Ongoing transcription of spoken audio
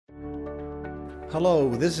Hello,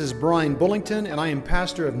 this is Brian Bullington, and I am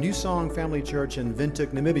pastor of New Song Family Church in Windhoek,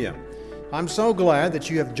 Namibia. I'm so glad that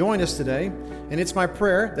you have joined us today, and it's my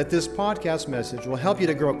prayer that this podcast message will help you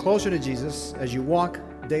to grow closer to Jesus as you walk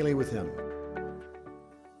daily with Him.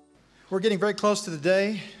 We're getting very close to the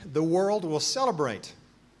day the world will celebrate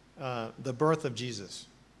the birth of Jesus.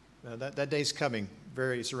 That day's coming.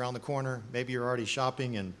 It's around the corner. Maybe you're already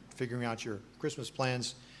shopping and figuring out your Christmas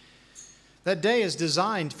plans. That day is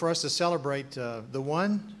designed for us to celebrate the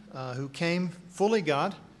one who came fully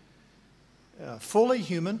God, fully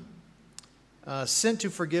human, sent to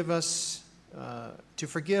forgive us, to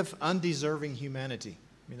forgive undeserving humanity.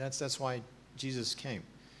 I mean, that's why Jesus came.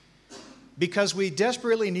 Because we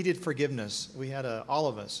desperately needed forgiveness. We had, all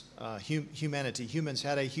of us, humanity, humans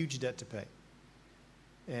had a huge debt to pay.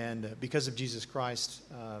 And because of Jesus Christ,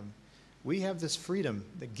 we have this freedom,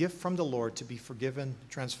 the gift from the Lord to be forgiven,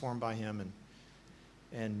 transformed by Him,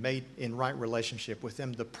 and made in right relationship with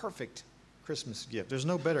Him, the perfect Christmas gift. There's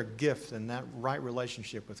no better gift than that right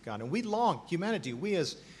relationship with God. And we long, humanity, we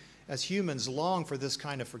as humans long for this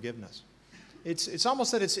kind of forgiveness. It's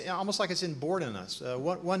almost like it's inborn in us.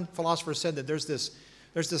 One philosopher said that there's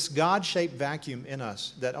this God-shaped vacuum in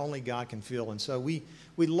us that only God can fill. And so we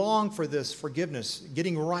long for this forgiveness,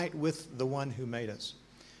 getting right with the one who made us.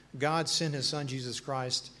 God sent His Son, Jesus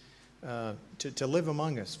Christ, to live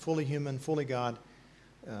among us, fully human, fully God,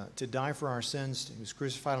 to die for our sins. He was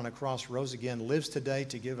crucified on a cross, rose again, lives today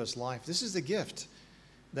to give us life. This is the gift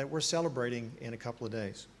that we're celebrating in a couple of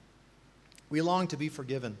days. We long to be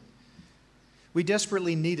forgiven. We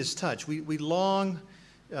desperately need His touch. We long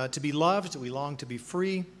to be loved. We long to be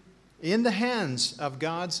free. In the hands of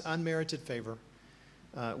God's unmerited favor,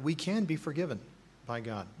 we can be forgiven by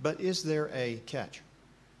God. But is there a catch?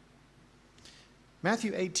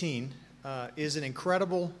 Matthew 18 is an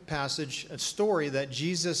incredible passage, a story that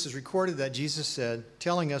Jesus is recorded that Jesus said,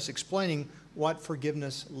 telling us, explaining what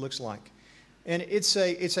forgiveness looks like. And it's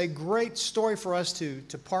a great story for us to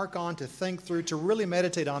park on, to think through, to really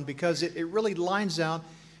meditate on, because it really lines out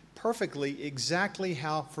perfectly exactly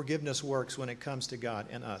how forgiveness works when it comes to God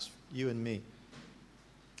and us, you and me.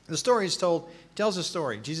 The story tells a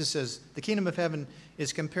story. Jesus says, the kingdom of heaven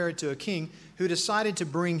is compared to a king who decided to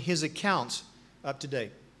bring his accounts up to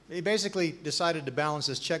date. He basically decided to balance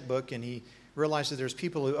his checkbook, and he realized that there's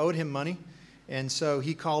people who owed him money, and so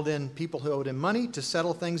he called in people who owed him money to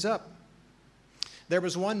settle things up. There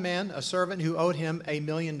was one man, a servant, who owed him $1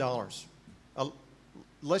 million.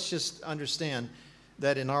 Let's just understand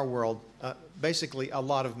that in our world, basically a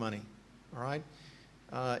lot of money, all right?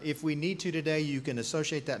 If we need to today, you can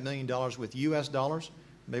associate that $1 million with U.S. dollars.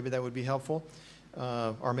 Maybe that would be helpful.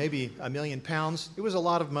 Or maybe £1 million. It was a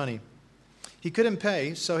lot of money. He couldn't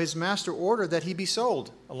pay, so his master ordered that he be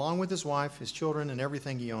sold, along with his wife, his children, and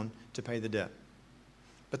everything he owned, to pay the debt.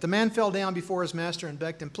 But the man fell down before his master and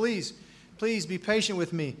begged him, please be patient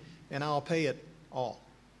with me, and I'll pay it all.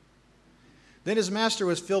 Then his master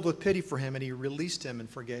was filled with pity for him, and he released him and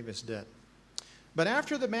forgave his debt. But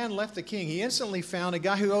after the man left the king, he instantly found a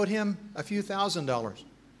guy who owed him a few $1,000s.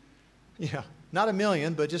 Yeah, not $1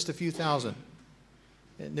 million, but just a few thousand.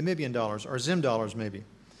 Namibian dollars, or Zim dollars maybe.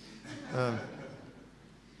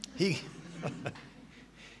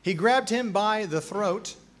 He grabbed him by the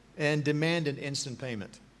throat and demanded instant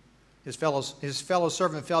payment. His fellow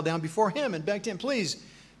servant fell down before him and begged him, please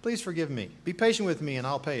forgive me. Be patient with me and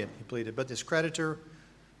I'll pay it, he pleaded. But this creditor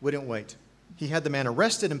wouldn't wait. He had the man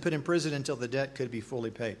arrested and put in prison until the debt could be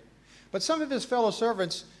fully paid. But some of his fellow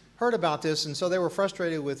servants heard about this, and so they were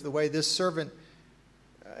frustrated with the way this servant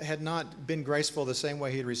had not been graceful the same way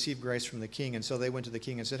he had received grace from the king. And so they went to the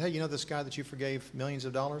king and said, hey, you know this guy that you forgave millions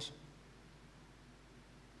of dollars?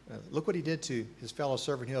 Look what he did to his fellow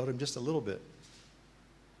servant. He owed him just a little bit.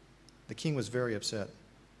 The king was very upset. He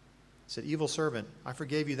said, evil servant, I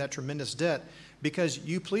forgave you that tremendous debt because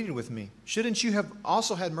you pleaded with me. Shouldn't you have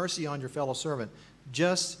also had mercy on your fellow servant,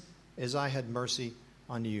 just as I had mercy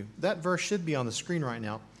on you? That verse should be on the screen right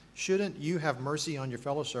now. Shouldn't you have mercy on your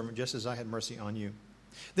fellow servant, just as I had mercy on you?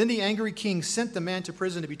 Then the angry king sent the man to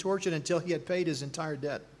prison to be tortured until he had paid his entire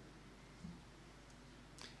debt.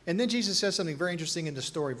 And then Jesus says something very interesting in the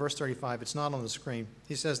story, verse 35. It's not on the screen.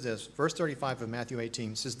 He says this, verse 35 of Matthew 18.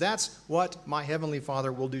 He says, that's what my heavenly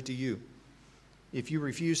Father will do to you if you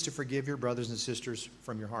refuse to forgive your brothers and sisters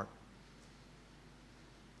from your heart.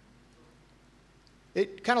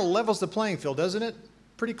 It kind of levels the playing field, doesn't it?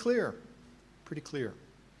 Pretty clear. Pretty clear.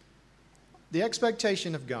 The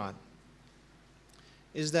expectation of God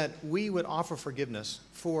is that we would offer forgiveness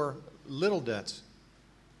for little debts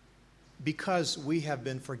because we have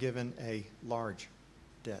been forgiven a large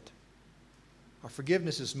debt. Our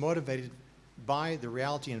forgiveness is motivated by the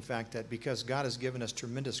reality and fact that because God has given us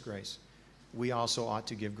tremendous grace, we also ought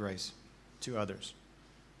to give grace to others.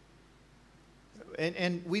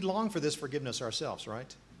 And we long for this forgiveness ourselves,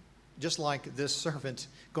 right? Just like this servant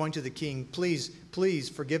going to the king, please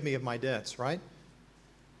forgive me of my debts, right?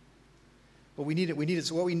 But we need it.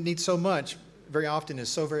 So what we need so much very often is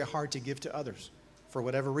so very hard to give to others for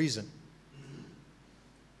whatever reason.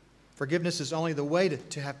 Forgiveness is only the way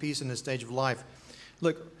to have peace in this stage of life.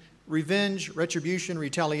 Look, revenge, retribution,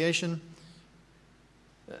 retaliation,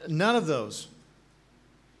 none of those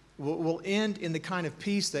will end in the kind of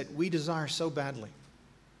peace that we desire so badly.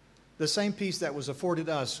 The same peace that was afforded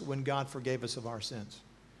us when God forgave us of our sins.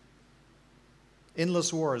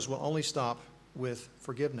 Endless wars will only stop with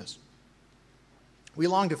forgiveness. We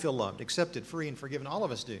long to feel loved, accepted, free, and forgiven. All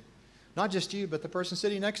of us do. Not just you, but the person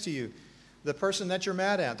sitting next to you. The person that you're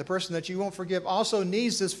mad at, the person that you won't forgive, also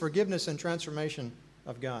needs this forgiveness and transformation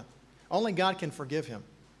of God. Only God can forgive him.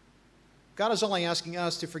 God is only asking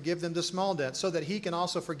us to forgive them the small debt so that he can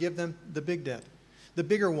also forgive them the big debt, the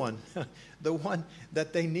bigger one, the one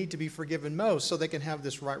that they need to be forgiven most so they can have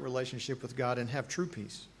this right relationship with God and have true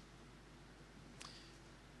peace.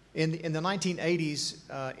 In the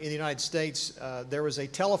 1980s, in the United States, there was a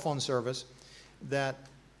telephone service that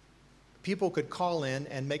people could call in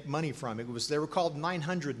and make money from. They were called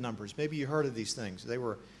 900 numbers. Maybe you heard of these things.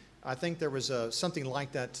 I think there was something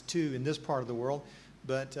like that too in this part of the world.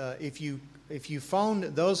 But if you phoned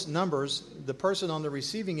those numbers, the person on the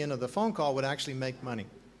receiving end of the phone call would actually make money.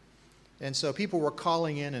 And so people were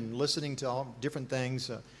calling in and listening to all different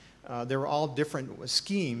things. There were all different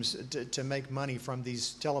schemes to make money from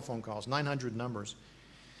these telephone calls, 900 numbers.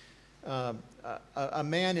 A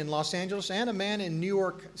man in Los Angeles and a man in New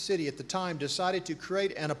York City at the time decided to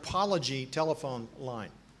create an apology telephone line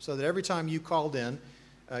so that every time you called in,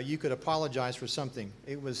 you could apologize for something.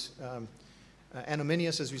 It was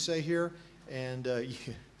anonymous, as we say here, and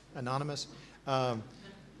anonymous. And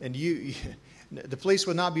the police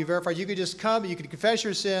would not be verified. You could just come, you could confess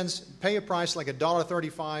your sins, pay a price like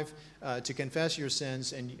 $1.35 to confess your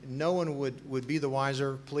sins, and no one would be the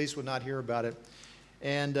wiser. Police would not hear about it.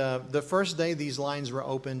 And the first day these lines were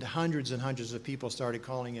opened, hundreds and hundreds of people started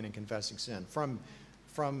calling in and confessing sin. From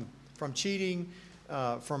cheating,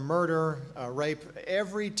 from murder, rape,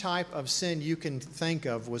 every type of sin you can think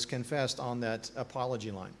of was confessed on that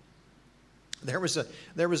apology line. There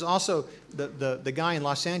was also the guy in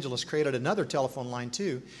Los Angeles created another telephone line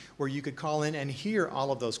too, where you could call in and hear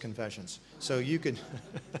all of those confessions. So you could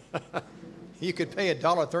you could pay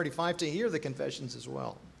 $1.35 to hear the confessions as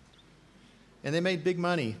well. And they made big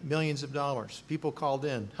money, millions of dollars. People called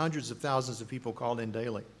in, hundreds of thousands of people called in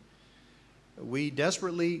daily. We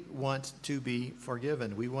desperately want to be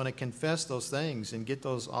forgiven. We want to confess those things and get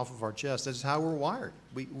those off of our chest. That's how we're wired.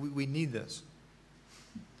 We need this.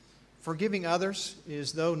 Forgiving others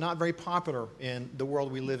is, though, not very popular in the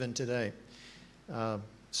world we live in today.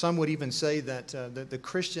 Some would even say that the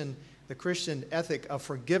Christian ethic of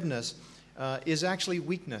forgiveness is actually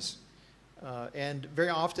weakness. And very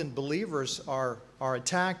often believers are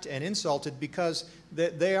attacked and insulted because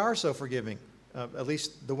they are so forgiving. At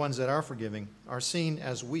least the ones that are forgiving are seen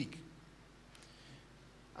as weak.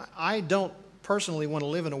 I don't personally want to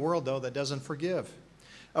live in a world, though, that doesn't forgive.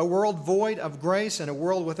 A world void of grace and a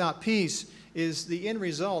world without peace is the end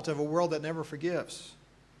result of a world that never forgives.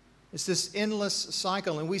 It's this endless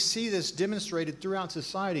cycle, and we see this demonstrated throughout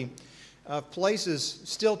society of places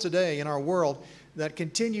still today in our world that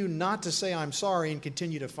continue not to say I'm sorry and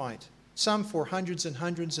continue to fight. Some for hundreds and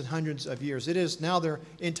hundreds and hundreds of years. It is now their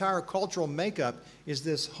entire cultural makeup is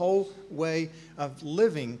this whole way of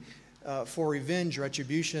living for revenge,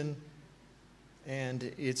 retribution,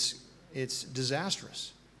 and it's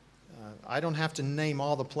disastrous. I don't have to name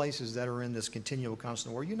all the places that are in this continual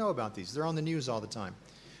constant war. You know about these. They're on the news all the time.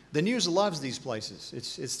 The news loves these places.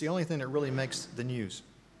 It's the only thing that really makes the news.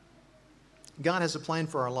 God has a plan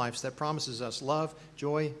for our lives that promises us love,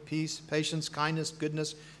 joy, peace, patience, kindness,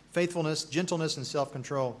 goodness, faithfulness, gentleness, and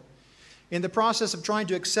self-control. In the process of trying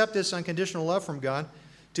to accept this unconditional love from God,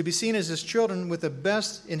 to be seen as His children with the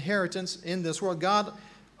best inheritance in this world, God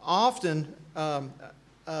often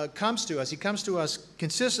comes to us. He comes to us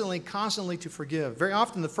consistently, constantly to forgive. Very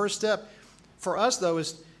often the first step for us, though,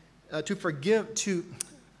 is to forgive.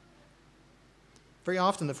 Very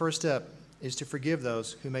often the first step is to forgive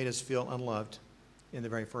those who made us feel unloved in the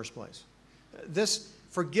very first place. This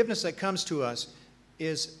forgiveness that comes to us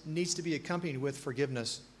needs to be accompanied with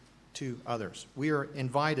forgiveness to others. We are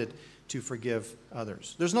invited to forgive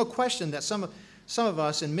others. There's no question that some of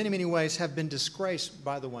us in many, many ways have been disgraced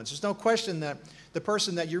by the ones. There's no question that the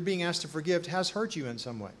person that you're being asked to forgive has hurt you in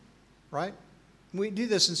some way, right? We do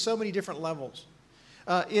this in so many different levels.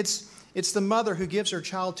 It's the mother who gives her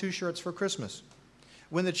child 2 shirts for Christmas.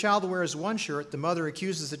 When the child wears one shirt, the mother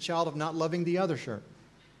accuses the child of not loving the other shirt.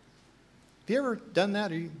 Have you ever done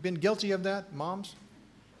that? Have you been guilty of that, moms?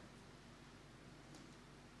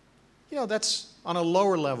 You know, that's on a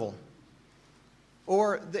lower level.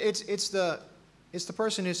 Or it's the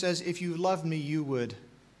person who says, if you loved me, you would.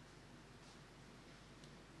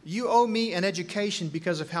 You owe me an education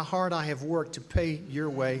because of how hard I have worked to pay your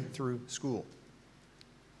way through school.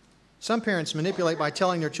 Some parents manipulate by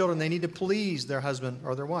telling their children they need to please their husband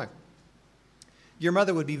or their wife. Your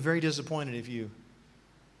mother would be very disappointed if you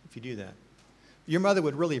do that. Your mother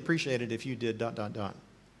would really appreciate it if you did ...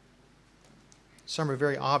 Some are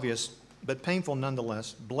very obvious, but painful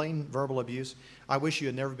nonetheless. Blatant verbal abuse. I wish you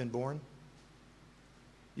had never been born.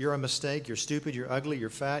 You're a mistake. You're stupid. You're ugly. You're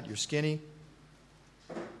fat. You're skinny.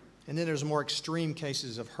 And then there's more extreme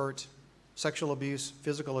cases of hurt, sexual abuse,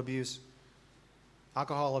 physical abuse,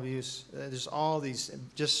 alcohol abuse. There's all these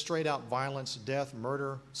just straight out violence, death,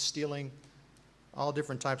 murder, stealing, all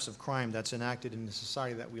different types of crime that's enacted in the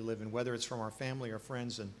society that we live in, whether it's from our family or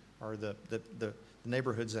friends or the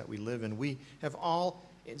neighborhoods that we live in. We have all,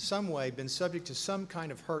 in some way, been subject to some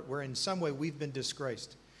kind of hurt where in some way we've been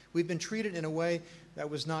disgraced. We've been treated in a way that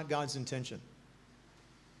was not God's intention.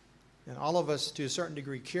 And all of us, to a certain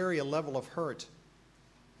degree, carry a level of hurt.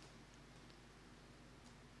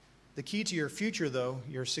 The key to your future, though,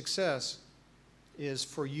 your success, is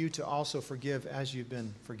for you to also forgive as you've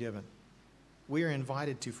been forgiven. We are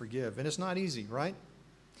invited to forgive, and it's not easy, right?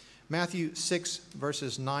 Matthew 6,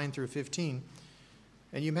 verses 9 through 15,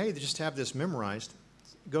 and you may just have this memorized.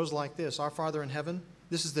 It goes like this: Our Father in heaven.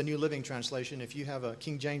 This is the New Living Translation. If you have a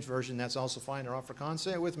King James Version, that's also fine, or Afrikaans.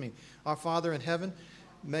 Say it with me. Our Father in heaven,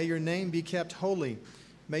 may your name be kept holy.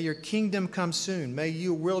 May your kingdom come soon. May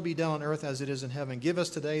your will be done on earth as it is in heaven. Give us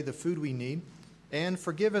today the food we need, and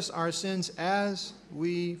forgive us our sins as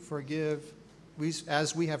we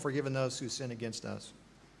have forgiven those who sin against us.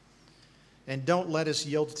 And don't let us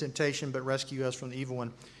yield to temptation, but rescue us from the evil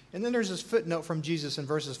one. And then there's this footnote from Jesus in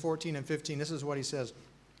verses 14 and 15. This is what he says: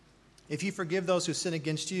 If you forgive those who sin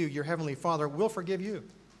against you, your heavenly Father will forgive you.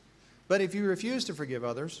 But if you refuse to forgive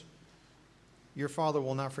others, your Father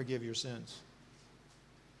will not forgive your sins.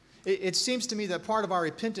 It seems to me that part of our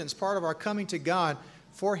repentance, part of our coming to God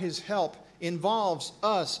for His help, involves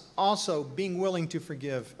us also being willing to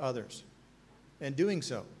forgive others and doing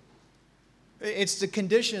so. It's the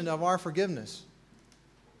condition of our forgiveness.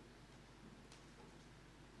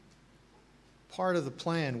 Part of the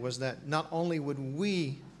plan was that not only would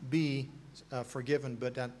we be forgiven,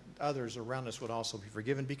 but that others around us would also be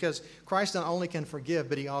forgiven, because Christ not only can forgive,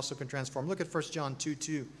 but He also can transform. Look at 1 John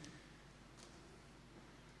 2:2.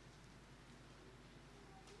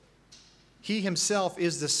 He Himself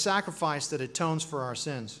is the sacrifice that atones for our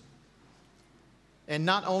sins. And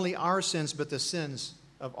not only our sins, but the sins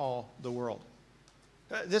of all the world.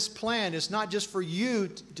 This plan is not just for you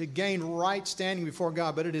to gain right standing before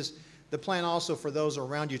God, but it is the plan also for those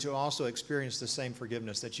around you to also experience the same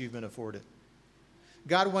forgiveness that you've been afforded.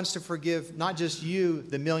 God wants to forgive not just you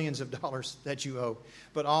the millions of dollars that you owe,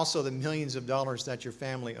 but also the millions of dollars that your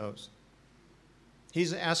family owes.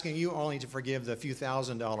 He's asking you only to forgive the few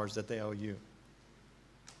 $1,000s that they owe you.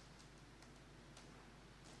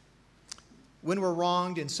 When we're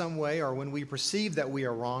wronged in some way, or when we perceive that we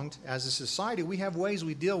are wronged as a society, we have ways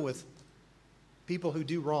we deal with people who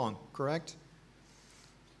do wrong, correct?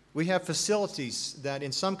 We have facilities that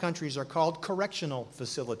in some countries are called correctional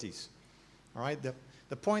facilities. All right?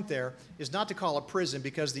 The point there is not to call it prison,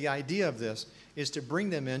 because the idea of this is to bring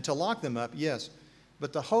them in, to lock them up, yes.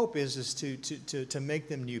 But the hope is to make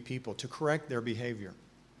them new people, to correct their behavior.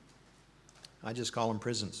 I just call them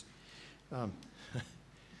prisons.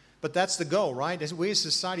 But that's the goal, right? As we as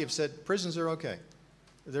a society have said, prisons are okay.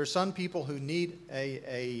 There are some people who need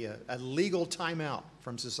a legal timeout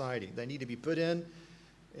from society. They need to be put in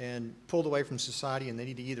and pulled away from society, and they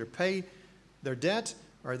need to either pay their debt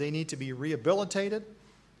or they need to be rehabilitated.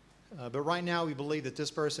 But right now we believe that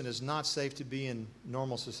this person is not safe to be in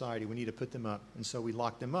normal society. We need to put them up, and so we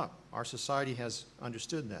lock them up. Our society has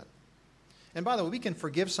understood that. And by the way, we can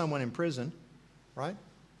forgive someone in prison, right?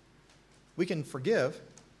 We can forgive,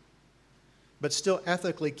 but still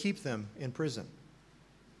ethically keep them in prison.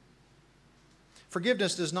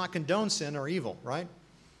 Forgiveness does not condone sin or evil, right?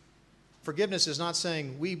 Forgiveness is not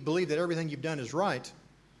saying we believe that everything you've done is right.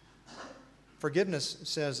 Forgiveness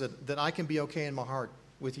says that I can be okay in my heart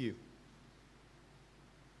with you.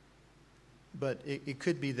 But it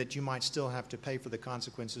could be that you might still have to pay for the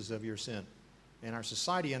consequences of your sin. And our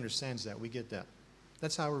society understands that. We get that.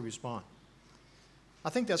 That's how we respond. I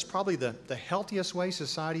think that's probably the healthiest way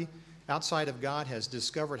society outside of God has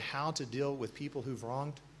discovered how to deal with people who've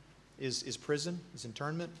wronged is prison, is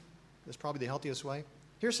internment. That's probably the healthiest way.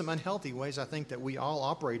 Here's some unhealthy ways I think that we all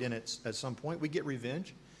operate in it at some point. We get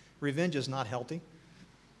revenge. Revenge is not healthy.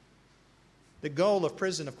 The goal of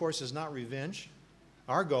prison, of course, is not revenge.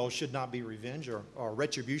 Our goal should not be revenge or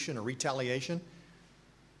retribution or retaliation.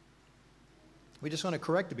 We just want to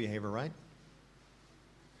correct the behavior, right?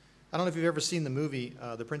 I don't know if you've ever seen the movie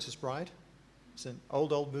The Princess Bride. It's an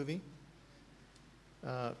old movie.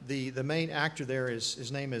 The main actor there,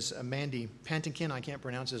 his name is Mandy Patinkin. I can't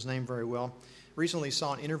pronounce his name very well. Recently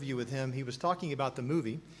saw an interview with him. He was talking about the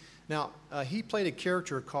movie. Now, he played a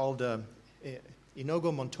character called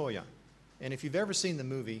Inigo Montoya. And if you've ever seen the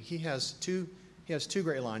movie, he has two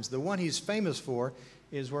great lines. The one he's famous for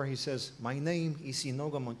is where he says, "My name is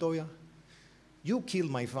Inigo Montoya. You killed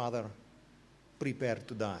my father. Prepare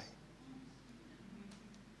to die."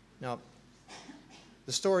 Now,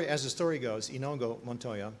 as the story goes, Inigo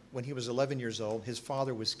Montoya, when he was 11 years old, his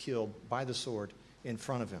father was killed by the sword in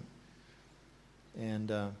front of him.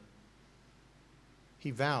 And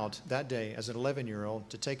he vowed that day as an 11-year-old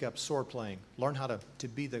to take up sword playing, learn how to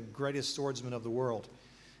be the greatest swordsman of the world.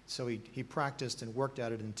 So he practiced and worked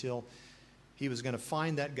at it until he was going to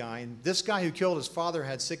find that guy. And this guy who killed his father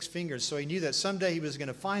had 6 fingers, so he knew that someday he was going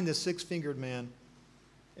to find this 6-fingered man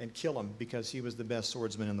and kill him because he was the best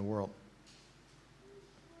swordsman in the world.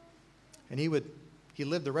 And he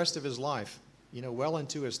lived the rest of his life, well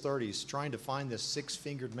into his 30s, trying to find this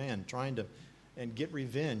 6-fingered man, trying to get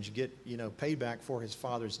revenge, get payback for his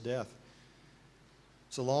father's death.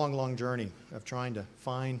 It's a long, long journey of trying to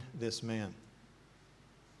find this man.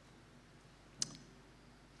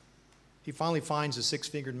 He finally finds the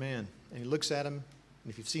 6-fingered man, and he looks at him,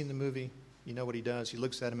 and if you've seen the movie, you know what he does. He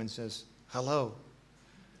looks at him and says, "Hello,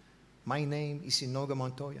 my name is Inigo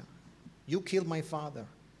Montoya. You killed my father.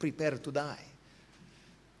 Prepare to die."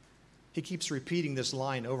 He keeps repeating this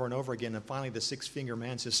line over and over again, and finally the 6-fingered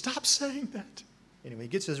man says, "Stop saying that." Anyway, he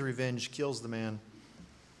gets his revenge, kills the man,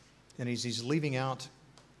 and he's leaving out,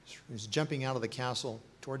 he's jumping out of the castle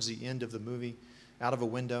towards the end of the movie, out of a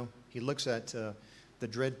window. He looks at the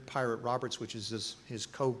dread pirate Roberts, which is his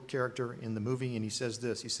co-character in the movie, and he says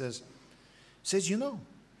this. He says,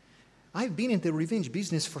 "I've been in the revenge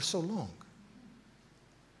business for so long.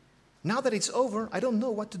 Now that it's over, I don't know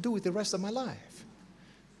what to do with the rest of my life."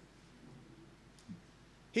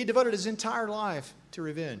 He devoted his entire life to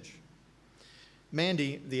revenge.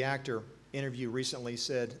 Mandy, the actor, interview recently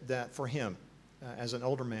said that for him, as an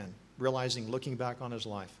older man, looking back on his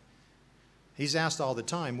life, he's asked all the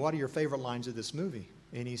time, "What are your favorite lines of this movie?"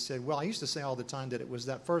 And he said, "Well, I used to say all the time that it was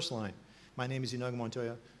that first line, 'My name is Inigo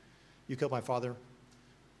Montoya. You killed my father.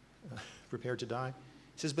 Prepare to die.'"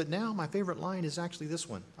 He says, "But now my favorite line is actually this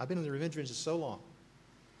one. I've been in the revenge business so long.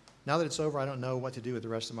 Now that it's over, I don't know what to do with the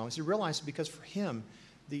rest of my life." He realized because for him,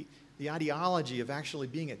 the ideology of actually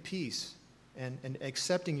being at peace and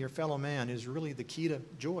accepting your fellow man is really the key to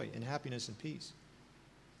joy and happiness and peace.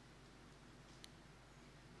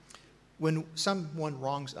 When someone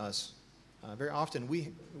wrongs us, very often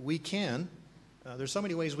we can, there's so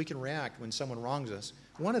many ways we can react when someone wrongs us.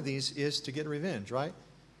 One of these is to get revenge, right?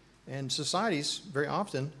 And societies very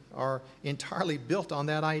often are entirely built on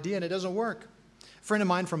that idea, and it doesn't work. A friend of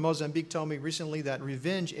mine from Mozambique told me recently that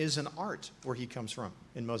revenge is an art where he comes from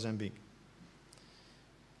in Mozambique.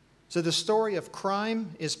 So the story of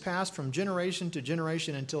crime is passed from generation to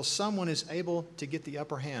generation until someone is able to get the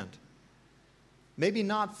upper hand. Maybe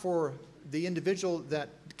not for the individual that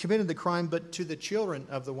committed the crime, but to the children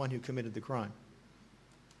of the one who committed the crime.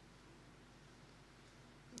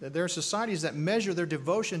 There are societies that measure their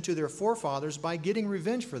devotion to their forefathers by getting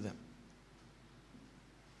revenge for them.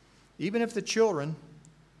 Even if it's the children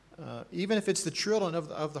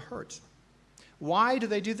of the hurt. Why do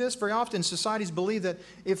they do this? Very often societies believe that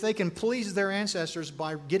if they can please their ancestors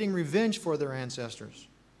by getting revenge for their ancestors,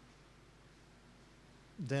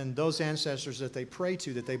 then those ancestors that they pray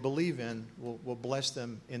to, that they believe in, will bless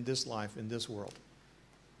them in this life, in this world.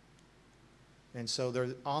 And so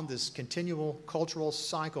they're on this continual cultural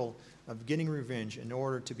cycle of getting revenge in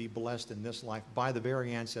order to be blessed in this life by the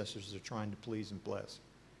very ancestors they're trying to please and bless.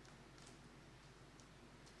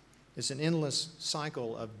 It's an endless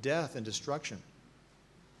cycle of death and destruction.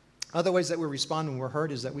 Other ways that we respond when we're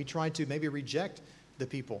hurt is that we try to maybe reject the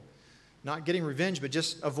people. Not getting revenge, but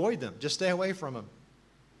just avoid them. Just stay away from them.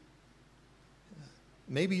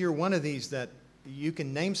 Maybe you're one of these that you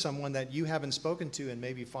can name someone that you haven't spoken to in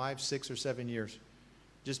maybe 5, 6, or 7 years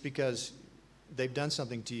just because they've done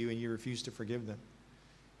something to you and you refuse to forgive them.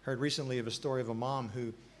 Heard recently of a story of a mom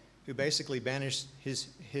who who basically banished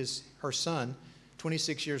her son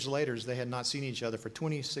 26 years later, as they had not seen each other for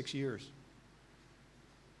 26 years.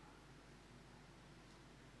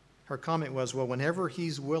 Her comment was, well, whenever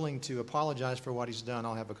he's willing to apologize for what he's done,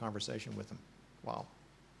 I'll have a conversation with him. Wow.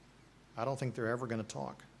 I don't think they're ever going to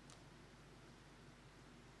talk.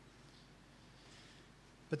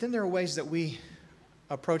 But then there are ways that we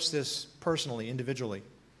approach this personally, individually,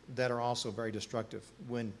 that are also very destructive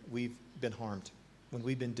when we've been harmed, when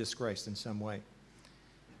we've been disgraced in some way.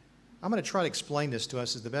 I'm going to try to explain this to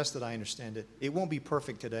us as the best that I understand it. It won't be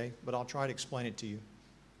perfect today, but I'll try to explain it to you.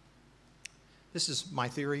 This is my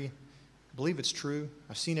theory. I believe it's true.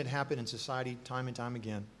 I've seen it happen in society time and time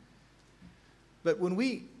again. But when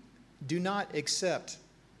we do not accept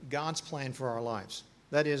God's plan for our lives,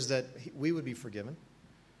 that is, that we would be forgiven,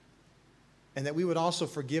 and that we would also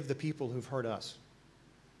forgive the people who've hurt us.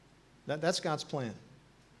 That's God's plan.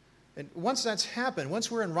 And once that's happened, once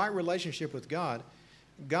we're in right relationship with God,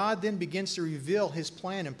 God then begins to reveal His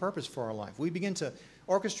plan and purpose for our life. We begin to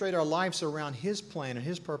orchestrate our lives around His plan and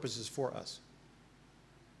His purposes for us.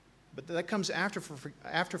 But that comes after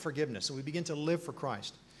forgiveness, and we begin to live for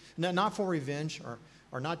Christ. Not for revenge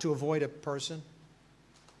or not to avoid a person.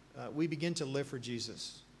 We begin to live for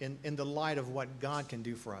Jesus in the light of what God can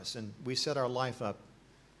do for us, and we set our life up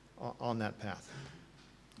on that path.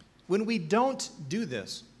 When we don't do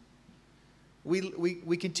this,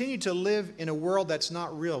 we continue to live in a world that's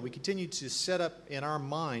not real. We continue to set up in our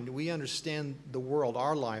mind, we understand the world,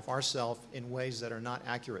 our life, ourself, in ways that are not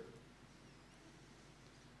accurate.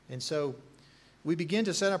 And so we begin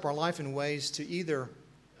to set up our life in ways to either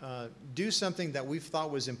do something that we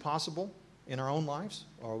thought was impossible in our own lives,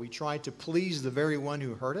 or we try to please the very one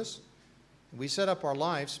who hurt us. We set up our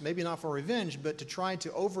lives, maybe not for revenge, but to try to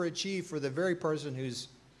overachieve for the very person who's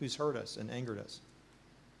hurt us and angered us.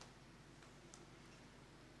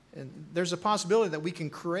 And there's a possibility that we can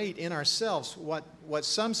create in ourselves what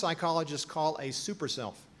some psychologists call a super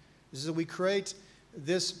self. This is that we create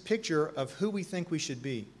this picture of who we think we should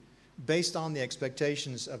be based on the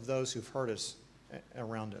expectations of those who've hurt us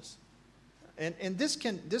around us. And this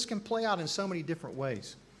can play out in so many different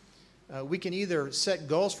ways. We can either set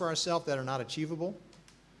goals for ourselves that are not achievable.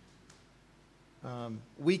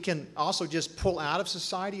 We can also just pull out of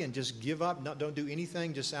society and just give up, don't do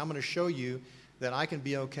anything, just say, I'm going to show you that I can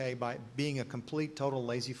be okay by being a complete, total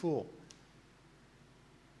lazy fool.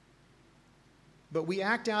 But we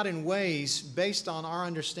act out in ways based on our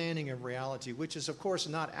understanding of reality, which is, of course,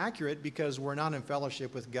 not accurate because we're not in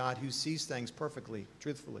fellowship with God who sees things perfectly,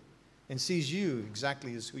 truthfully, and sees you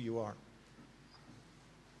exactly as who you are.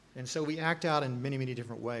 And so we act out in many, many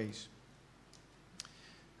different ways.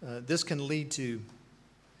 This can lead to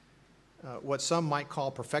what some might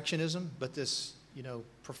call perfectionism, but this,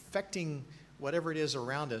 perfecting whatever it is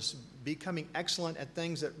around us, becoming excellent at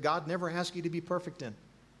things that God never asked you to be perfect in.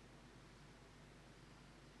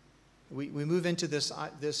 We move into this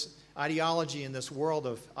ideology in this world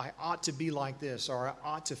of, I ought to be like this, or I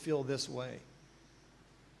ought to feel this way.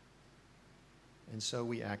 And so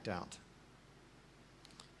we act out.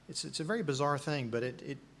 It's a very bizarre thing, but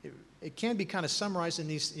it can be kind of summarized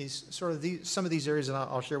in some of these areas that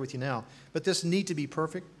I'll share with you now. But this need to be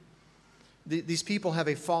perfect. These people have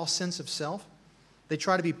a false sense of self. They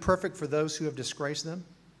try to be perfect for those who have disgraced them.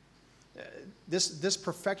 This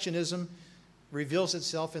perfectionism reveals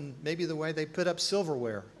itself in maybe the way they put up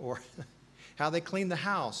silverware, or how they clean the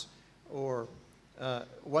house, or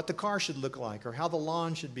what the car should look like, or how the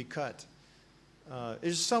lawn should be cut.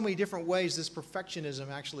 There's so many different ways this perfectionism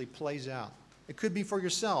actually plays out. It could be for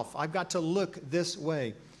yourself. I've got to look this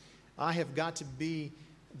way. I have got to be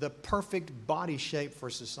the perfect body shape for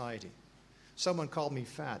society. Someone called me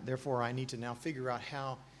fat, therefore I need to now figure out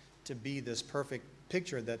how to be this perfect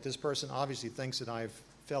picture that this person obviously thinks that I've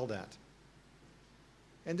failed at.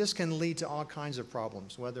 And this can lead to all kinds of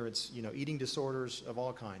problems, whether it's eating disorders of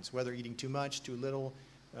all kinds, whether eating too much, too little,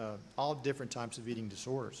 all different types of eating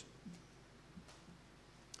disorders.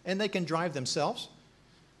 And they can drive themselves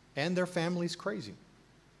and their families crazy.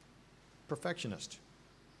 Perfectionist.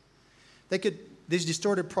 These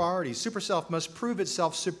distorted priorities. Super self must prove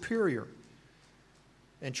itself superior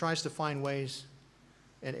and tries to find ways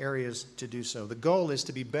and areas to do so. The goal is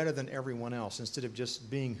to be better than everyone else instead of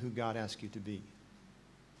just being who God asked you to be.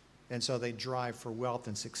 And so they drive for wealth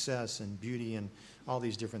and success and beauty and all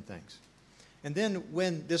these different things. And then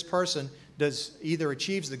when this person either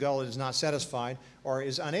achieves the goal and is not satisfied, or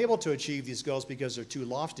is unable to achieve these goals because they're too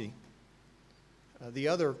lofty, the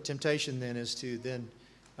other temptation then is to then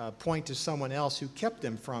point to someone else who kept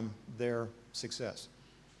them from their success.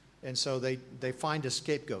 And so they find a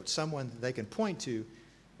scapegoat, someone they can point to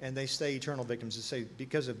and they stay eternal victims. They say,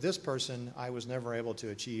 because of this person, I was never able to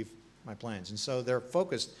achieve my plans. And so they're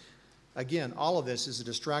focused. Again, all of this is a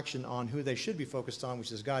distraction on who they should be focused on,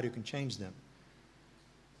 which is God, who can change them.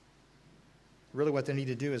 Really what they need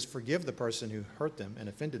to do is forgive the person who hurt them and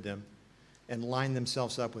offended them and line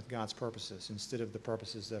themselves up with God's purposes instead of the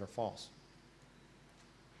purposes that are false.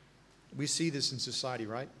 We see this in society,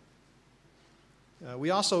 right? We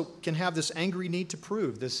also can have this angry need to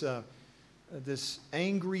prove, this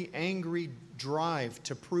angry drive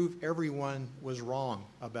to prove everyone was wrong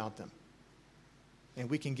about them. And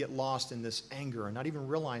we can get lost in this anger and not even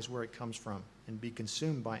realize where it comes from and be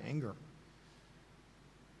consumed by anger.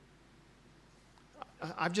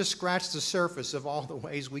 I've just scratched the surface of all the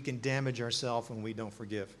ways we can damage ourselves when we don't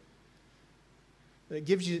forgive. It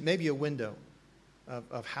gives you maybe a window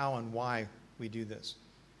of how and why we do this.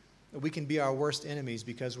 We can be our worst enemies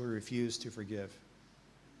because we refuse to forgive.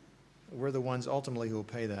 We're the ones ultimately who will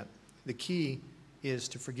pay that. The key is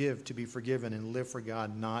to forgive, to be forgiven, and live for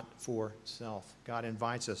God, not for self. God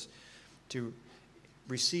invites us to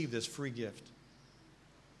receive this free gift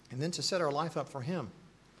and then to set our life up for Him.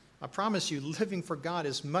 I promise you, living for God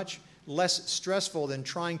is much less stressful than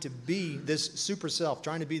trying to be this super self,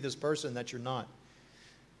 trying to be this person that you're not,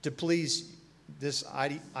 to please this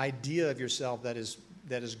idea of yourself that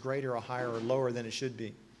is greater or higher or lower than it should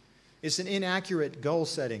be. It's an inaccurate goal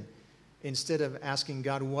setting instead of asking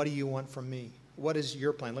God, what do you want from me? What is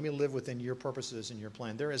your plan? Let me live within your purposes and your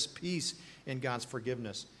plan. There is peace in God's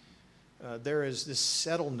forgiveness. There is this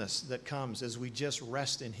settledness that comes as we just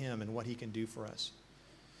rest in Him and what He can do for us.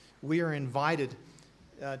 We are invited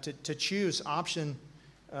to choose option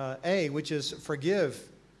A, which is forgive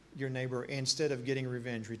your neighbor instead of getting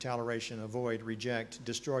revenge, retaliation, avoid, reject,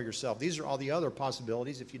 destroy yourself. These are all the other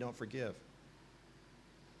possibilities if you don't forgive.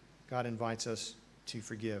 God invites us to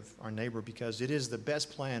forgive our neighbor because it is the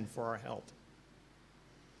best plan for our health.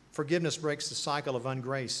 Forgiveness breaks the cycle of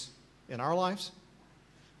ungrace in our lives,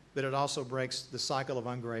 but it also breaks the cycle of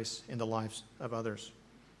ungrace in the lives of others.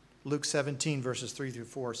 Luke 17, verses 3 through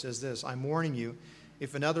 4 says this, I'm warning you,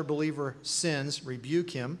 if another believer sins, rebuke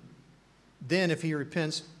him. Then if he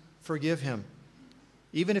repents, forgive him.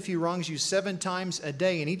 Even if he wrongs you 7 times a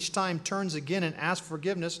day and each time turns again and asks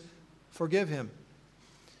forgiveness, forgive him.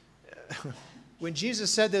 When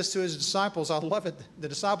Jesus said this to His disciples, I love it. The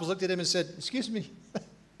disciples looked at Him and said, excuse me,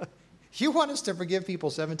 you want us to forgive people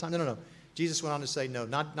 7 times? No. Jesus went on to say, no,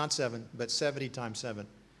 not 7, but 70 times 7.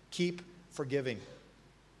 Keep forgiving.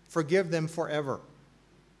 Forgive them forever.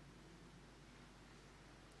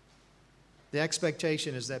 The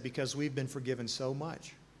expectation is that because we've been forgiven so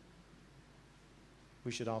much,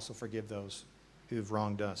 we should also forgive those who've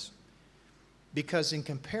wronged us. Because in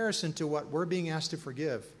comparison to what we're being asked to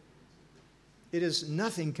forgive, it is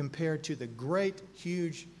nothing compared to the great,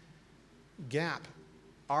 huge gap,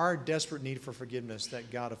 our desperate need for forgiveness that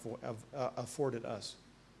God afforded us.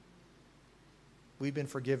 We've been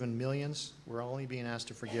forgiven millions. We're only being asked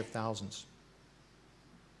to forgive thousands.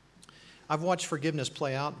 I've watched forgiveness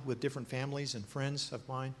play out with different families and friends of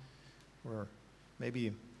mine where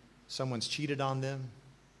maybe someone's cheated on them,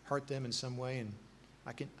 hurt them in some way. And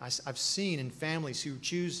I've seen in families who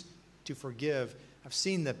choose to forgive, I've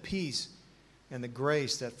seen the peace and the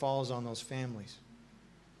grace that falls on those families.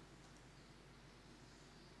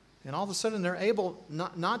 And all of a sudden they're able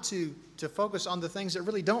not to focus on the things that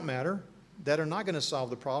really don't matter, that are not going to solve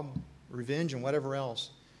the problem, revenge and whatever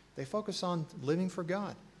else. They focus on living for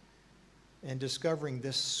God and discovering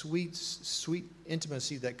this sweet, sweet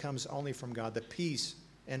intimacy that comes only from God, the peace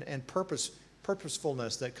and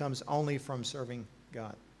purposefulness that comes only from serving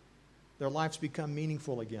God. Their lives become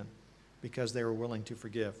meaningful again because they were willing to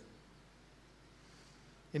forgive.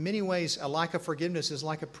 In many ways, a lack of forgiveness is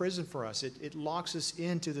like a prison for us. It locks us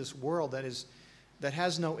into this world that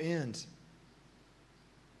has no end.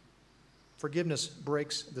 Forgiveness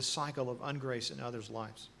breaks the cycle of ungrace in others'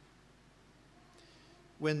 lives.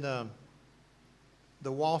 When the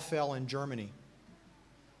wall fell in Germany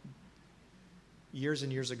years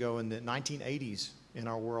and years ago in the 1980s in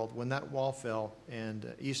our world, when that wall fell and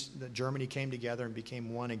Germany came together and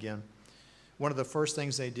became one again, one of the first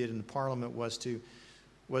things they did in the parliament was to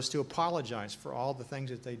apologize for all the things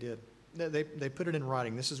that they did. They put it in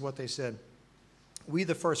writing. This is what they said. We,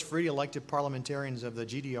 the first free elected parliamentarians of the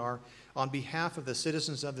GDR, on behalf of the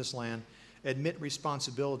citizens of this land, admit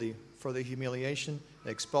responsibility for the humiliation,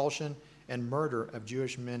 expulsion, and murder of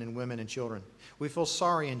Jewish men and women and children. We feel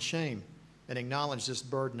sorry and shame and acknowledge this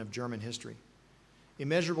burden of German history.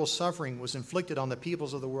 Immeasurable suffering was inflicted on the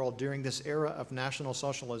peoples of the world during this era of National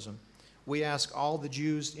Socialism. We ask all the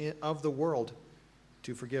Jews of the world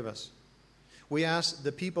to forgive us. We ask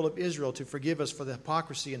the people of Israel to forgive us for the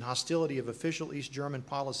hypocrisy and hostility of official East German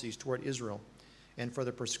policies toward Israel and for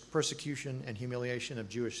the persecution and humiliation of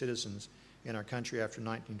Jewish citizens in our country after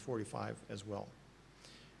 1945 as well.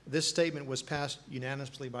 This statement was passed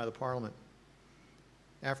unanimously by the Parliament.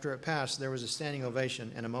 After it passed, there was a standing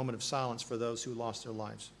ovation and a moment of silence for those who lost their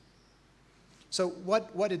lives. So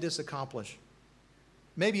what did this accomplish?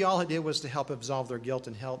 Maybe all it did was to help absolve their guilt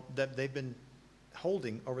and help that they've been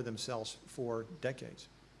holding over themselves for decades.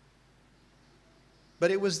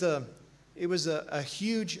 But it was a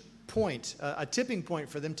huge point, a tipping point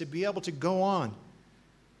for them to be able to go on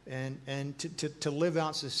and to live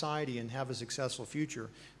out society and have a successful future.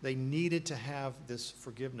 They needed to have this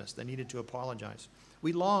forgiveness. They needed to apologize.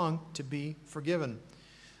 We long to be forgiven.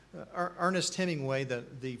 Ernest Hemingway,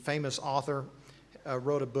 the famous author,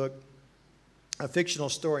 wrote a book, a fictional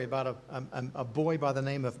story about a boy by the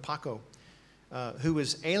name of Paco, who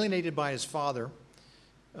was alienated by his father.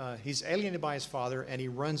 He's alienated by his father, and he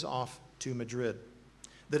runs off to Madrid.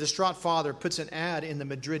 The distraught father puts an ad in the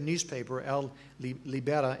Madrid newspaper, El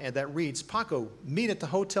Libera, and that reads, "Paco, meet at the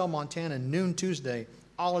Hotel Montana noon Tuesday.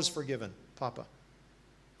 All is forgiven, Papa."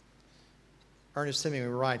 Ernest Hemingway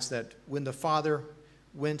writes that when the father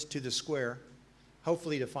went to the square,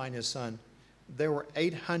 hopefully to find his son, there were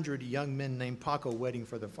 800 young men named Paco waiting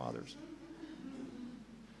for their fathers.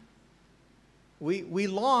 We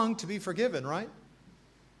long to be forgiven, right?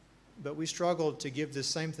 But we struggle to give this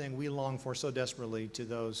same thing we long for so desperately to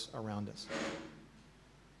those around us.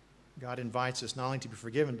 God invites us not only to be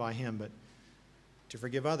forgiven by Him, but to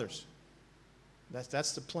forgive others.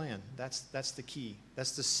 That's the plan. That's the key.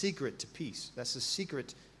 That's the secret to peace. That's the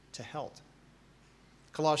secret to health.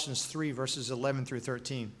 Colossians 3, verses 11 through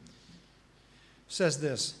 13 says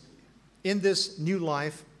this: "In this new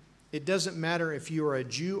life, it doesn't matter if you are a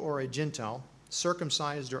Jew or a Gentile,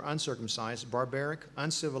 circumcised or uncircumcised, barbaric,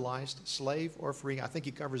 uncivilized, slave or free." I think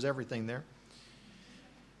he covers everything there.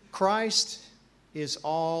 Christ is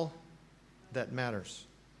all that matters.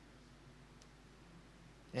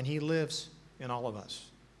 And He lives in all of us.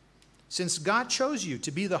 Since God chose you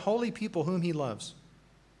to be the holy people whom He loves,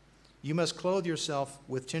 you must clothe yourself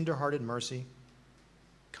with tender-hearted mercy,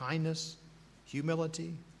 kindness,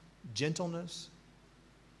 humility, gentleness,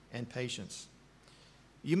 and patience.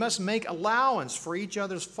 You must make allowance for each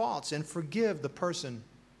other's faults and forgive the person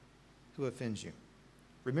who offends you.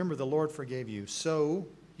 Remember, the Lord forgave you, so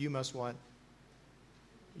you must what?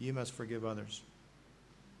 You must forgive others.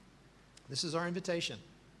 This is our invitation.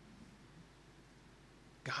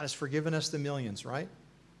 God has forgiven us the millions, right?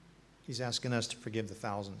 He's asking us to forgive the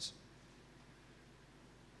thousands.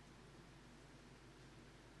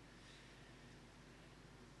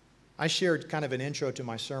 I shared kind of an intro to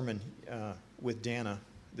my sermon with Dana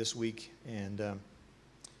this week, and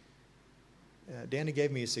Dana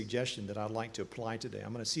gave me a suggestion that I'd like to apply today.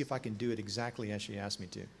 I'm going to see if I can do it exactly as she asked me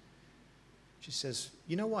to. She says,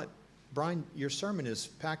 "You know what, Brian, your sermon is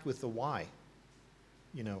packed with the why.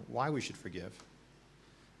 You know, why we should forgive.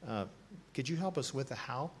 Could you help us with the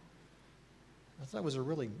how?" I thought it was a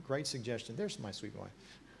really great suggestion. There's my sweet wife.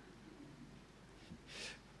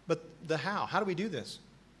 But the how do we do this?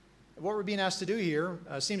 What we're being asked to do here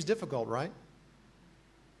seems difficult, right?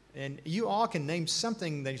 And you all can name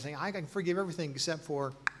something that you think, I can forgive everything except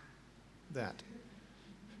for that.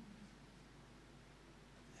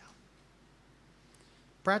 Yeah.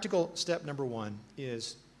 Practical step number one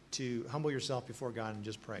is to humble yourself before God and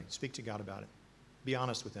just pray. Speak to God about it. Be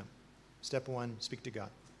honest with Him. Step one, speak to God.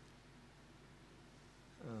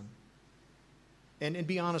 And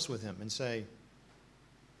be honest with Him and say,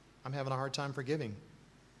 I'm having a hard time forgiving.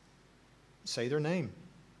 Say their name.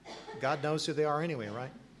 God knows who they are anyway,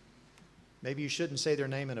 right? Maybe you shouldn't say their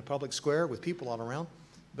name in a public square with people all around,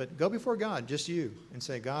 but go before God, just you, and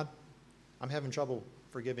say, God, I'm having trouble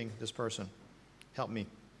forgiving this person. Help me.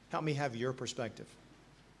 Help me have your perspective.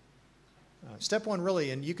 Step one, really,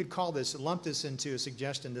 and you could call this, lump this into a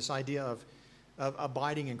suggestion, this idea of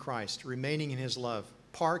abiding in Christ, remaining in His love.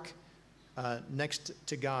 Park next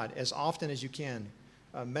to God as often as you can.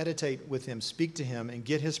 Meditate with Him, speak to Him, and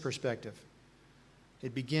get His perspective.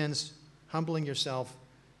 It begins humbling yourself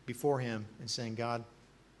before Him and saying, God,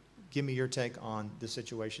 give me your take on the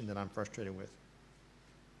situation that I'm frustrated with.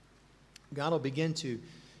 God will begin to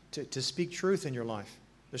speak truth in your life.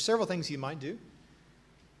 There's several things He might do.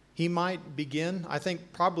 He might begin, I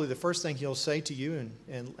think probably the first thing He'll say to you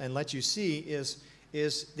and let you see is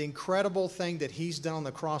the incredible thing that He's done on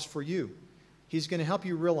the cross for you. He's going to help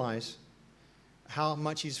you realize how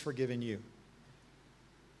much He's forgiven you.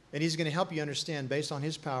 And He's going to help you understand, based on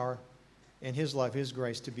His power in His love, His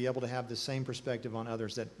grace, to be able to have the same perspective on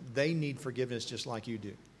others, that they need forgiveness just like you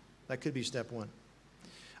do. That could be step one.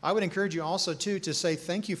 I would encourage you also, too, to say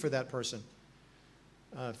thank you for that person.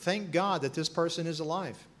 Thank God that this person is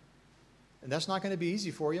alive. And that's not going to be easy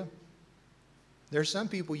for you. There's some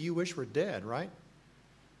people you wish were dead, right?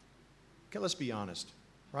 Okay, let's be honest,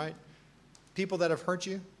 right? People that have hurt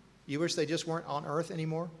you, you wish they just weren't on earth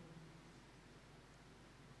anymore.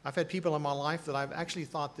 I've had people in my life that I've actually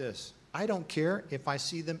thought this: I don't care if I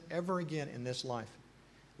see them ever again in this life.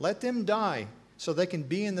 Let them die so they can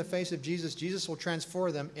be in the face of Jesus. Jesus will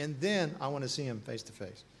transform them, and then I want to see Him face to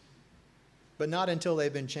face. But not until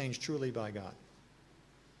they've been changed truly by God.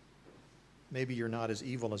 Maybe you're not as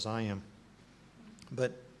evil as I am.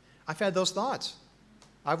 But I've had those thoughts.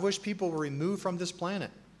 I've wished people were removed from this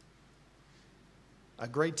planet. A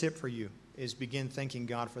great tip for you is begin thanking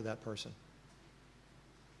God for that person.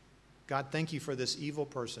 God, thank you for this evil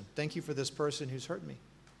person. Thank you for this person who's hurt me.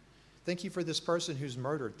 Thank you for this person who's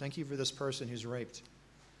murdered. Thank you for this person who's raped.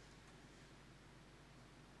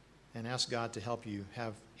 And ask God to help you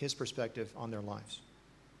have His perspective on their lives.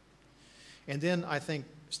 And then I think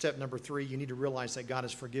step number 3, you need to realize that God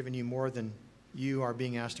has forgiven you more than you are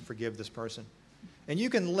being asked to forgive this person. And you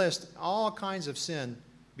can list all kinds of sin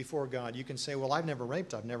before God. You can say, well, I've never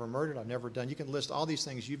raped, I've never murdered, I've never done. You can list all these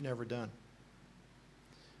things you've never done.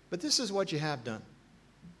 But this is what you have done.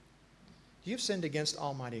 You've sinned against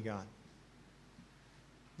Almighty God.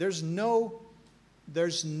 There's no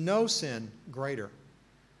sin greater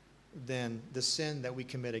than the sin that we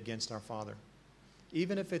commit against our Father.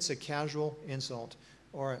 Even if it's a casual insult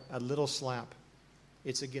or a little slap,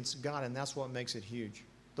 it's against God, and that's what makes it huge.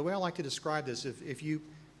 The way I like to describe this, if you,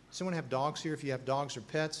 someone have dogs here, if you have dogs or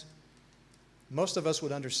pets, most of us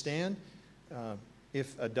would understand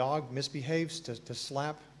if a dog misbehaves to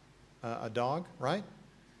slap a dog, right?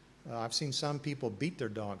 I've seen some people beat their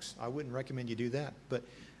dogs. I wouldn't recommend you do that. But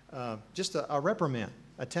just a reprimand,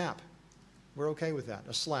 a tap, we're okay with that.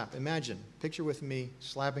 A slap. Imagine, picture with me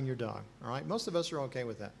slapping your dog, all right? Most of us are okay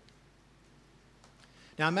with that.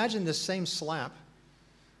 Now imagine this same slap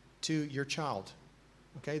to your child,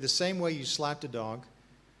 okay? The same way you slapped a dog,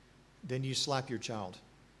 then you slap your child.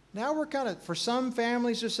 Now we're kind of, for some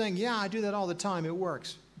families, they're saying, yeah, I do that all the time. It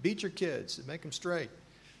works. Beat your kids. Make them straight.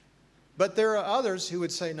 But there are others who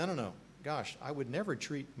would say, no. Gosh, I would never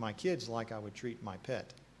treat my kids like I would treat my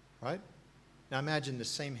pet, right? Now imagine the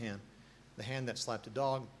same hand, the hand that slapped a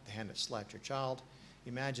dog, the hand that slapped your child.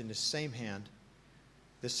 Imagine the same hand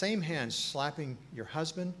slapping your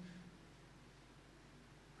husband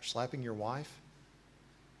or slapping your wife.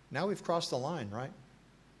 Now we've crossed the line, right?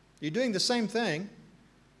 You're doing the same thing.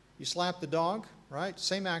 You slap the dog, right?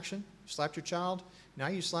 Same action. You slapped your child. Now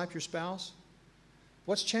you slap your spouse.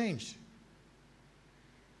 What's changed?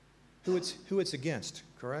 Who it's against,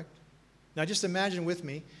 correct? Now just imagine with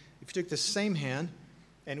me if you took the same hand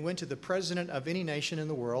and went to the president of any nation in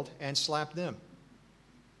the world and slapped them.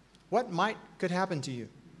 What could happen to you?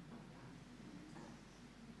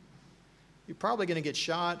 You're probably going to get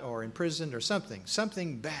shot or imprisoned or something.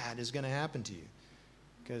 Something bad is going to happen to you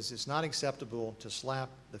because it's not acceptable to slap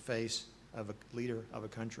the face of a leader of a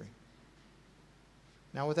country.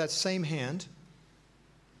 Now with that same hand,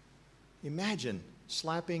 imagine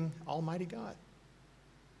slapping Almighty God.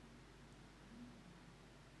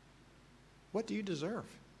 What do you deserve?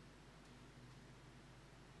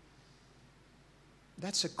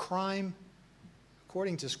 That's a crime,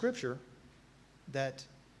 according to Scripture, that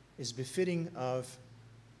is befitting of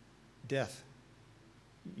death.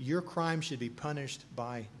 Your crime should be punished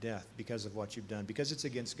by death because of what you've done, because it's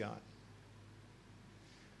against God.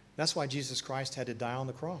 That's why Jesus Christ had to die on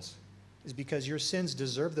the cross, is because your sins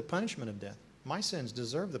deserve the punishment of death. My sins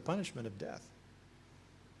deserve the punishment of death.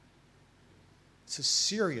 It's a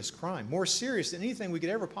serious crime, more serious than anything we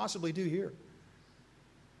could ever possibly do here.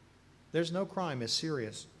 There's no crime as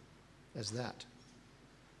serious as that.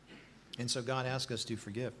 And so God asks us to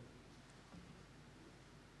forgive.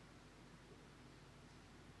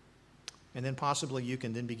 And then possibly you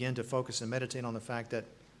can then begin to focus and meditate on the fact that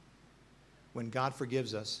when God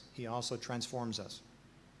forgives us, He also transforms us.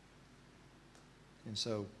 And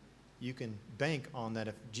so you can bank on that.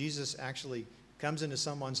 If Jesus actually comes into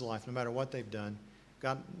someone's life, no matter what they've done,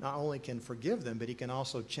 God not only can forgive them, but He can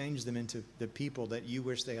also change them into the people that you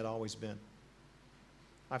wish they had always been.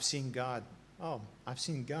 I've seen God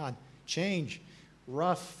change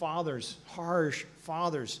rough fathers, harsh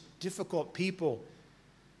fathers, difficult people.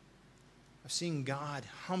 I've seen God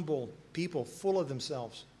humble people full of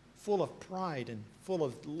themselves, full of pride and full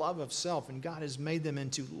of love of self, and God has made them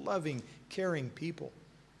into loving, caring people.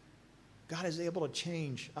 God is able to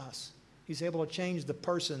change us. He's able to change the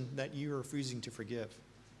person that you are refusing to forgive.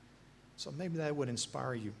 So maybe that would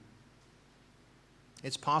inspire you.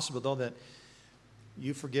 It's possible, though, that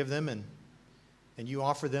you forgive them and you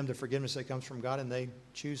offer them the forgiveness that comes from God and they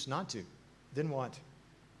choose not to. Then what?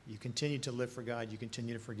 You continue to live for God. You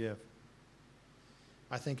continue to forgive.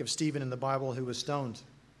 I think of Stephen in the Bible who was stoned,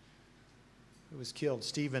 who was killed.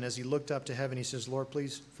 Stephen, as he looked up to heaven, he says, Lord,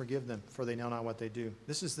 please forgive them, for they know not what they do.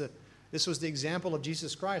 This was the example of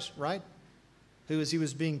Jesus Christ, right? Who, as he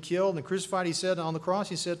was being killed and crucified, he said on the cross,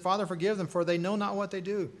 he said, Father, forgive them, for they know not what they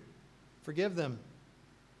do. Forgive them.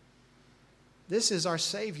 This is our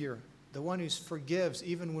Savior, the one who forgives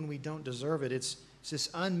even when we don't deserve it. It's this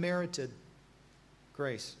unmerited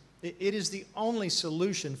grace. It is the only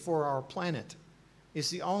solution for our planet. It's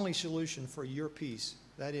the only solution for your peace.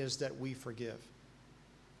 That is, that we forgive.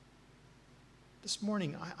 This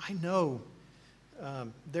morning, I know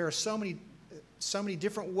there are so many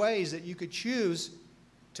different ways that you could choose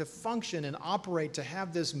to function and operate, to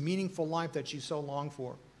have this meaningful life that you so long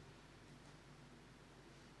for.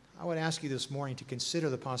 I would ask you this morning to consider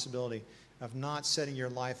the possibility of not setting your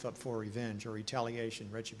life up for revenge or retaliation,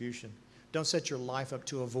 retribution. Don't set your life up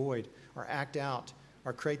to avoid or act out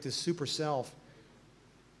or create this super self.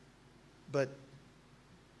 But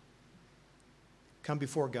come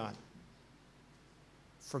before God,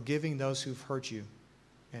 forgiving those who've hurt you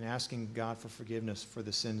and asking God for forgiveness for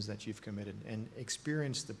the sins that you've committed, and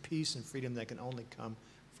experience the peace and freedom that can only come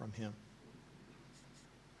from Him.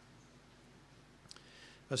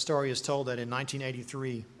 A story is told that in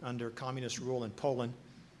 1983, under communist rule in Poland,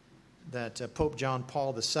 that Pope John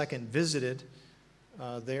Paul II visited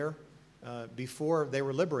there before they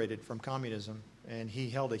were liberated from communism, and he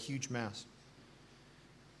held a huge mass.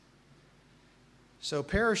 So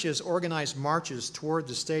parishes organized marches toward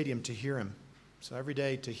the stadium to hear him. So every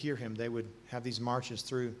day to hear him, they would have these marches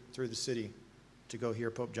through the city to go hear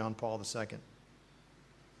Pope John Paul II.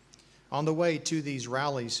 On the way to these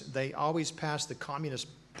rallies, they always passed the Communist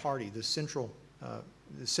Party, the Central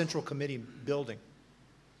Committee building.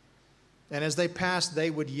 And as they passed, they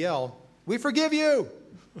would yell, "We forgive you!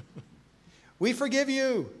 We forgive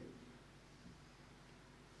you!"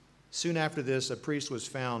 Soon after this, a priest was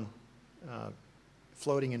found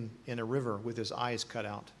floating in a river with his eyes cut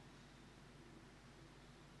out.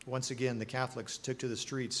 Once again, the Catholics took to the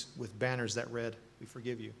streets with banners that read, "We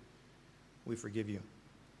forgive you. We forgive you."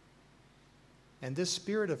 And this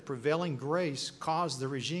spirit of prevailing grace caused the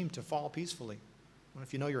regime to fall peacefully. I don't know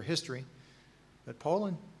if you know your history, but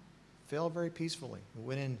Poland fell very peacefully. It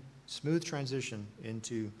went in smooth transition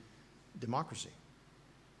into democracy.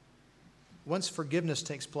 Once forgiveness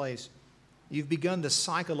takes place, you've begun the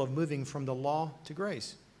cycle of moving from the law to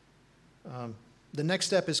grace. The next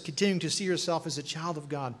step is continuing to see yourself as a child of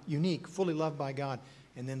God, unique, fully loved by God,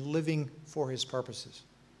 and then living for His purposes.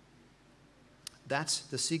 That's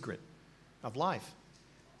the secret of life,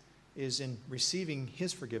 is in receiving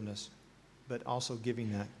His forgiveness, but also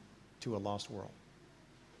giving that to a lost world.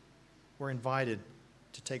 We're invited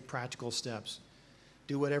to take practical steps,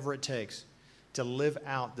 do whatever it takes to live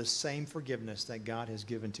out the same forgiveness that God has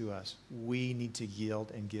given to us. We need to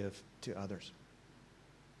yield and give to others.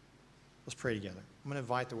 Let's pray together. I'm going to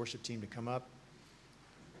invite the worship team to come up.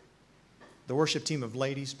 The worship team of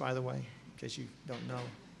ladies, by the way, in case you don't know.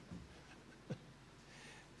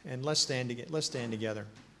 And let's stand together.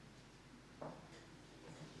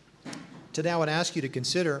 Today I would ask you to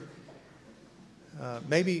consider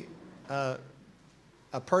maybe a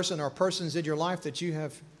person or persons in your life that you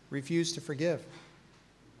have refused to forgive.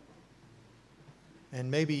 And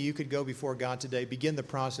maybe you could go before God today, begin the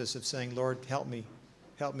process of saying, Lord, help me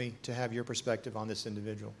to have your perspective on this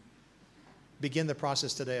individual. Begin the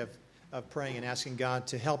process today of praying and asking God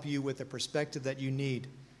to help you with the perspective that you need,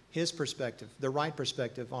 His perspective, the right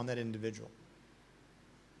perspective on that individual.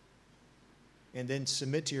 And then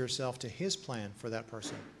submit to yourself to His plan for that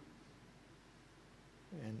person.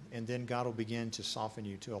 And then God will begin to soften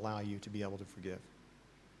you, to allow you to be able to forgive.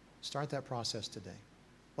 Start that process today.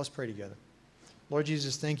 Let's pray together. Lord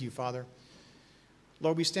Jesus, thank you, Father.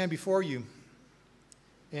 Lord, we stand before you,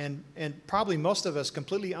 and probably most of us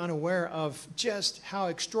completely unaware of just how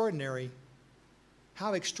extraordinarily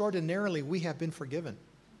we have been forgiven.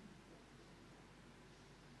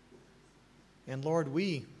 And Lord,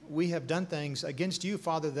 we have done things against you,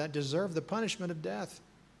 Father, that deserve the punishment of death.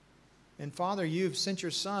 And Father, you've sent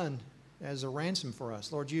your Son as a ransom for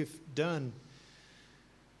us. Lord, you've done,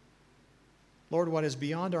 Lord, what is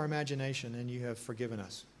beyond our imagination, and you have forgiven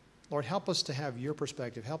us. Lord, help us to have your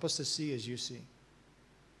perspective. Help us to see as you see.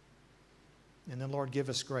 And then, Lord, give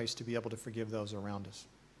us grace to be able to forgive those around us.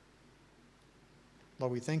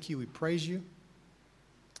 Lord, we thank you, we praise you.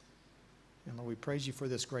 And Lord, we praise you for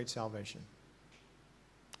this great salvation.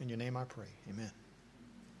 In your name I pray. Amen.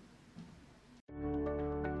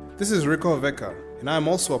 This is Rico Veka, and I am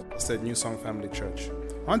also a pastor at New Song Family Church.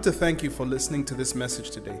 I want to thank you for listening to this message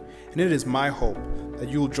today, and it is my hope that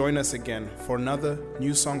you will join us again for another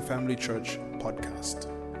New Song Family Church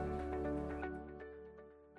podcast.